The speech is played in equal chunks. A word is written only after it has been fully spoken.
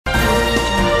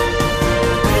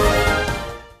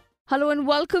Hello and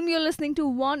welcome. You're listening to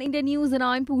One India News and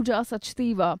I'm Pooja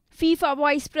Sachdeva. FIFA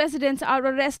vice presidents are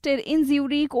arrested in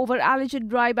Zurich over alleged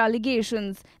bribe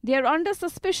allegations. They are under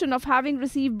suspicion of having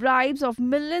received bribes of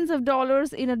millions of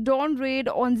dollars in a dawn raid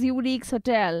on Zurich's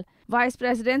hotel. Vice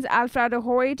Presidents Alfredo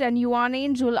Hawit and Juan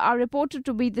are reported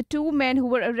to be the two men who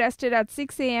were arrested at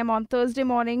 6 a.m. on Thursday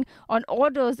morning on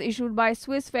orders issued by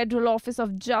Swiss Federal Office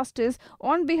of Justice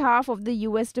on behalf of the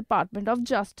U.S. Department of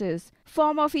Justice.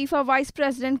 Former FIFA Vice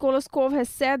President Koloskov has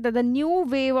said that the new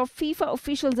wave of FIFA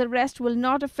officials' arrest will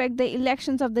not affect the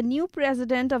elections of the new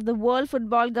president of the World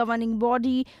Football Governing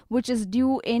Body, which is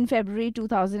due in February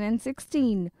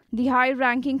 2016. The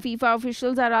high-ranking FIFA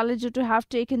officials are alleged to have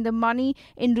taken the money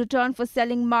in return for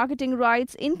selling marketing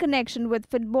rights in connection with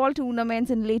football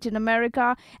tournaments in Latin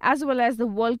America as well as the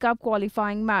World Cup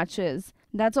qualifying matches.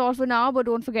 That's all for now, but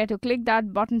don't forget to click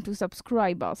that button to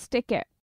subscribe us. Take care.